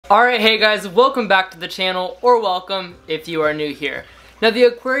Alright, hey guys, welcome back to the channel, or welcome if you are new here. Now, the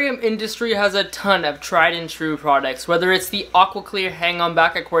aquarium industry has a ton of tried and true products, whether it's the AquaClear hang-on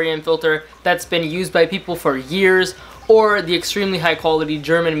back aquarium filter that's been used by people for years, or the extremely high quality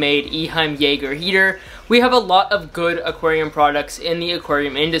German-made Eheim Jaeger heater. We have a lot of good aquarium products in the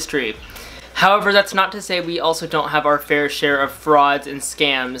aquarium industry. However, that's not to say we also don't have our fair share of frauds and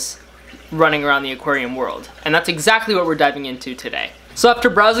scams running around the aquarium world. And that's exactly what we're diving into today. So after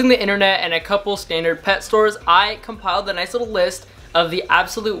browsing the internet and a couple standard pet stores, I compiled a nice little list of the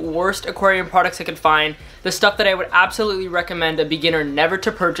absolute worst aquarium products I could find, the stuff that I would absolutely recommend a beginner never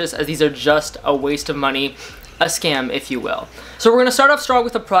to purchase, as these are just a waste of money, a scam if you will. So we're going to start off strong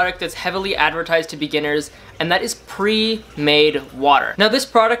with a product that's heavily advertised to beginners, and that is pre-made water. Now, this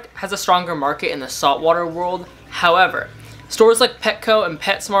product has a stronger market in the saltwater world. However, stores like PETCO and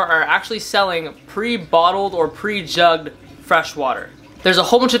PETSMART are actually selling pre-bottled or pre-jugged fresh water. There's a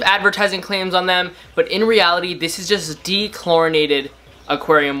whole bunch of advertising claims on them, but in reality, this is just dechlorinated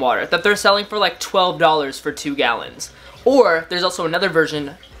aquarium water that they're selling for like $12 for 2 gallons. Or there's also another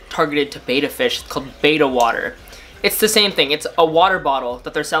version targeted to betta fish called betta water. It's the same thing. It's a water bottle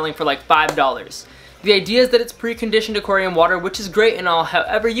that they're selling for like $5. The idea is that it's pre-conditioned aquarium water, which is great and all.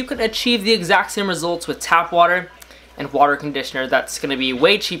 However, you can achieve the exact same results with tap water and water conditioner. That's going to be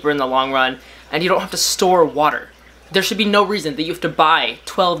way cheaper in the long run, and you don't have to store water. There should be no reason that you have to buy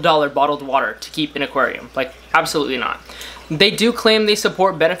 $12 bottled water to keep an aquarium. Like, absolutely not. They do claim they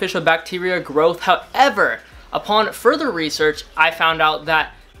support beneficial bacteria growth. However, upon further research, I found out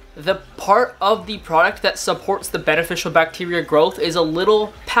that the part of the product that supports the beneficial bacteria growth is a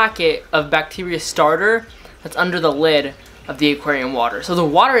little packet of bacteria starter that's under the lid of the aquarium water. So the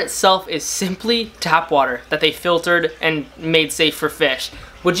water itself is simply tap water that they filtered and made safe for fish,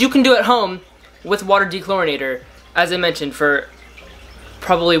 which you can do at home with water dechlorinator, as I mentioned, for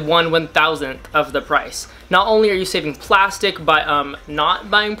probably 1/1000th of the price. Not only are you saving plastic by not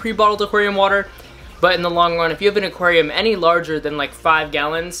buying pre-bottled aquarium water, but in the long run, if you have an aquarium any larger than like 5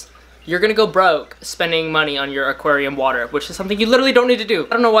 gallons, you're gonna go broke spending money on your aquarium water, which is something you literally don't need to do.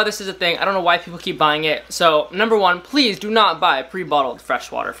 I don't know why this is a thing. I don't know why people keep buying it. So number one, please do not buy pre-bottled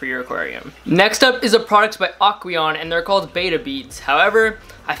fresh water for your aquarium. Next up is a product by AQUARIUM, and they're called Betta Beads. However,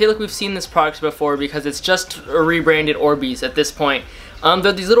 I feel like we've seen this product before because it's just rebranded Orbeez at this point.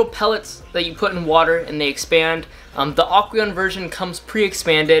 They're these little pellets that you put in water and they expand. The AQUARIUM version comes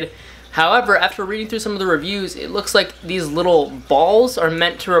pre-expanded. However, after reading through some of the reviews, it looks like these little balls are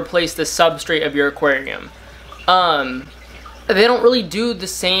meant to replace the substrate of your aquarium. They don't really do the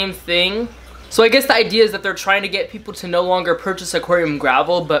same thing. So I guess the idea is that they're trying to get people to no longer purchase aquarium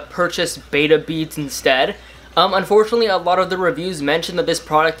gravel, but purchase Betta beads instead. Unfortunately, a lot of the reviews mention that this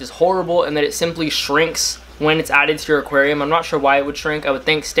product is horrible and that it simply shrinks when it's added to your aquarium. I'm not sure why it would shrink. I would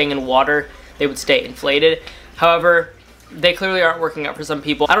think staying in water, they would stay inflated. However, they clearly aren't working out for some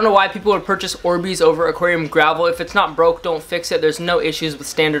people. I don't know why people would purchase Orbeez over aquarium gravel. If it's not broke, don't fix it. There's no issues with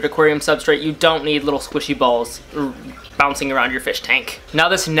standard aquarium substrate. You don't need little squishy balls bouncing around your fish tank. Now,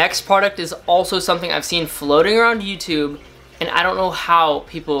 this next product is also something I've seen floating around YouTube, and I don't know how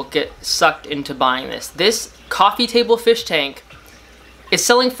people get sucked into buying this. This coffee table fish tank is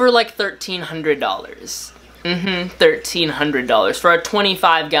selling for like $1,300. $1,300 for a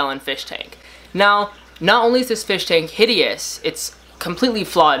 25-gallon fish tank. Now, not only is this fish tank hideous, it's completely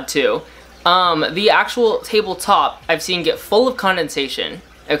flawed too. The actual tabletop I've seen get full of condensation.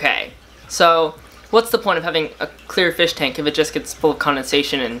 Okay, so what's the point of having a clear fish tank if it just gets full of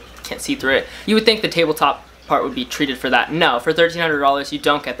condensation and can't see through it? You would think the tabletop part would be treated for that. No, for $1,300 you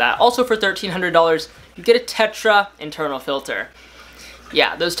don't get that. Also, for $1,300 you get a TETRA internal filter.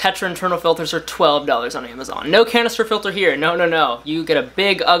 Yeah, those TETRA internal filters are $12 on Amazon. No canister filter here. No, no, no. You get a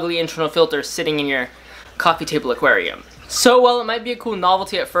big, ugly internal filter sitting in your coffee table aquarium. So while it might be a cool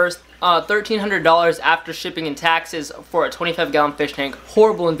novelty at first, $1,300 after shipping and taxes for a 25-gallon fish tank,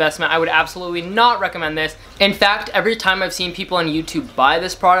 horrible investment. I would absolutely not recommend this. In fact, every time I've seen people on YouTube buy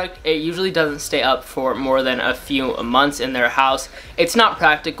this product, it usually doesn't stay up for more than a few months in their house. It's not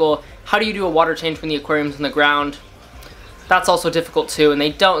practical. How do you do a water change when the aquarium's in the ground? That's also difficult too, and they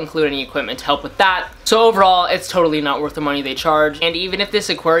don't include any equipment to help with that. So overall, it's totally not worth the money they charge. And even if this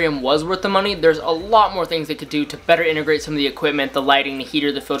aquarium was worth the money, there's a lot more things they could do to better integrate some of the equipment, the lighting, the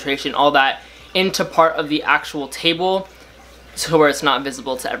heater, the filtration, all that, into part of the actual table, so where it's not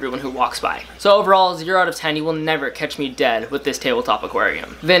visible to everyone who walks by. So overall, 0 out of 10, you will never catch me dead with this tabletop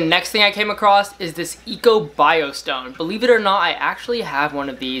aquarium. The next thing I came across is this Eco Biostone. Believe it or not, I actually have one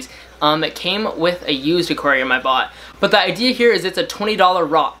of these. It came with a used aquarium I bought. But the idea here is it's a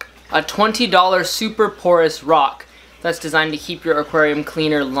 $20 rock. A $20 super porous rock that's designed to keep your aquarium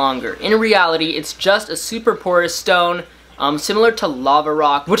cleaner longer. In reality, it's just a super porous stone, similar to lava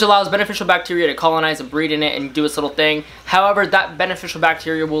rock, which allows beneficial bacteria to colonize and breed in it and do its little thing. However, that beneficial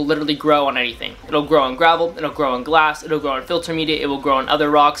bacteria will literally grow on anything. It'll grow on gravel, it'll grow on glass, it'll grow on filter media, it will grow on other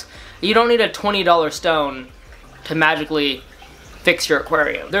rocks. You don't need a $20 stone to magically fix your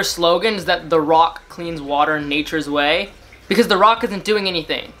aquarium. Their slogan is that the rock cleans water nature's way, because the rock isn't doing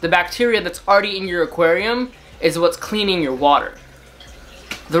anything. The bacteria that's already in your aquarium is what's cleaning your water.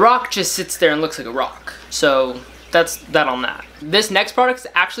 The rock just sits there and looks like a rock. So that's that on that. This next product is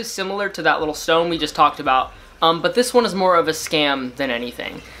actually similar to that little stone we just talked about, but this one is more of a scam than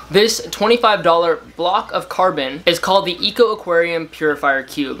anything. This $25 block of carbon is called the AQUARIUM Purifier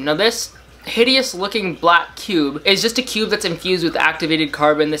Cube. Now this hideous looking black cube is just a cube that's infused with activated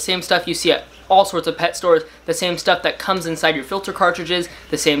carbon, the same stuff you see at all sorts of pet stores, the same stuff that comes inside your filter cartridges,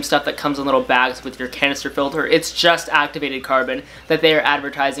 the same stuff that comes in little bags with your canister filter. It's just activated carbon that they are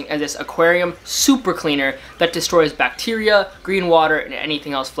advertising as this aquarium super cleaner that destroys bacteria, green water, and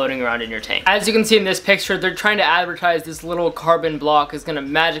anything else floating around in your tank. As you can see in this picture, they're trying to advertise this little carbon block is gonna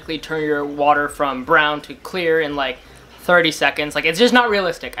magically turn your water from brown to clear in like 30 seconds. Like, it's just not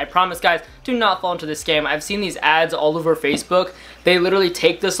realistic. I promise, guys, do not fall into this scam. I've seen these ads all over Facebook. They literally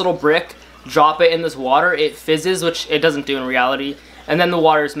take this little brick, drop it in this water, it fizzes, which it doesn't do in reality, and then the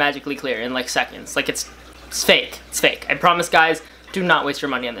water is magically clear in like seconds. Like, it's fake. It's fake. I promise, guys, do not waste your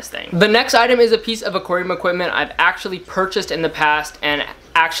money on this thing. The next item is a piece of aquarium equipment I've actually purchased in the past and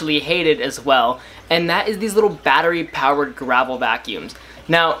actually hated as well, and that is these little battery powered gravel vacuums.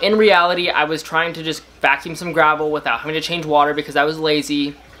 Now, in reality, I was trying to just vacuum some gravel without having to change water because I was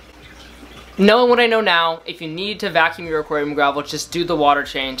lazy. Knowing what I know now, if you need to vacuum your aquarium gravel, just do the water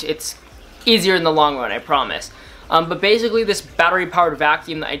change. It's easier in the long run, I promise. But basically, this battery powered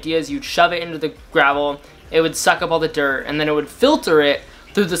vacuum, the idea is you'd shove it into the gravel, it would suck up all the dirt, and then it would filter it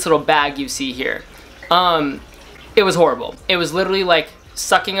through this little bag you see here. It was horrible. It was literally like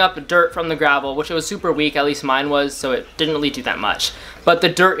sucking up dirt from the gravel, which it was super weak, at least mine was, so it didn't really do that much. But the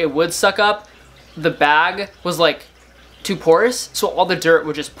dirt it would suck up, the bag was like too porous, so all the dirt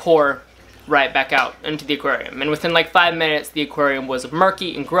would just pour right back out into the aquarium. And within like 5 minutes, the aquarium was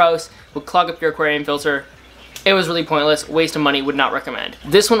murky and gross, would clog up your aquarium filter. It was really pointless, waste of money, would not recommend.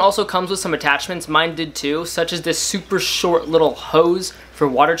 This one also comes with some attachments, mine did too, such as this super short little hose for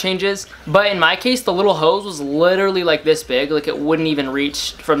water changes. But in my case, the little hose was literally like this big, like it wouldn't even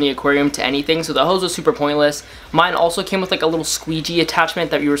reach from the aquarium to anything, so the hose was super pointless. Mine also came with like a little squeegee attachment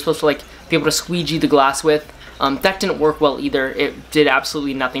that you were supposed to like be able to squeegee the glass with. That didn't work well either. It did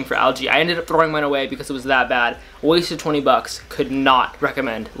absolutely nothing for algae. I ended up throwing mine away because it was that bad. Wasted 20 bucks. Could not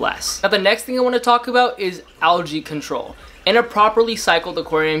recommend less. Now the next thing I want to talk about is algae control. In a properly cycled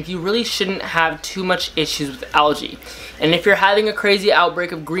aquarium, you really shouldn't have too much issues with algae. And if you're having a crazy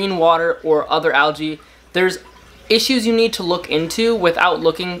outbreak of green water or other algae, there's issues you need to look into without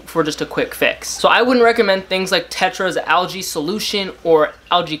looking for just a quick fix. So I wouldn't recommend things like TETRAS algae solution or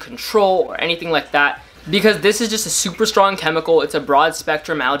algae control or anything like that, because this is just a super strong chemical. It's a broad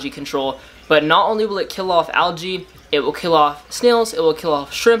spectrum algae control, but not only will it kill off algae, it will kill off snails, it will kill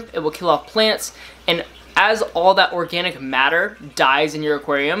off shrimp, it will kill off plants, and as all that organic matter dies in your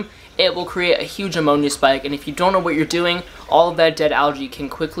aquarium, it will create a huge ammonia spike, and if you don't know what you're doing, all of that dead algae can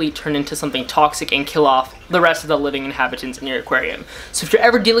quickly turn into something toxic and kill off the rest of the living inhabitants in your aquarium. So if you're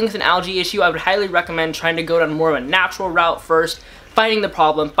ever dealing with an algae issue, I would highly recommend trying to go down more of a natural route first, finding the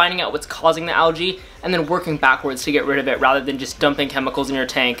problem, finding out what's causing the algae, and then working backwards to get rid of it rather than just dumping chemicals in your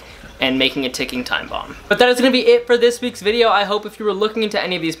tank and making a ticking time bomb. But that is going to be it for this week's video. I hope if you were looking into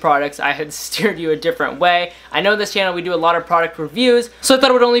any of these products, I had steered you a different way. I know this channel, we do a lot of product reviews, so I thought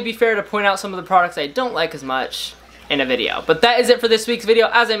it would only be fair to point out some of the products I don't like as much in a video. But that is it for this week's video.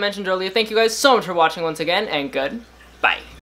 As I mentioned earlier, thank you guys so much for watching once again, and goodbye.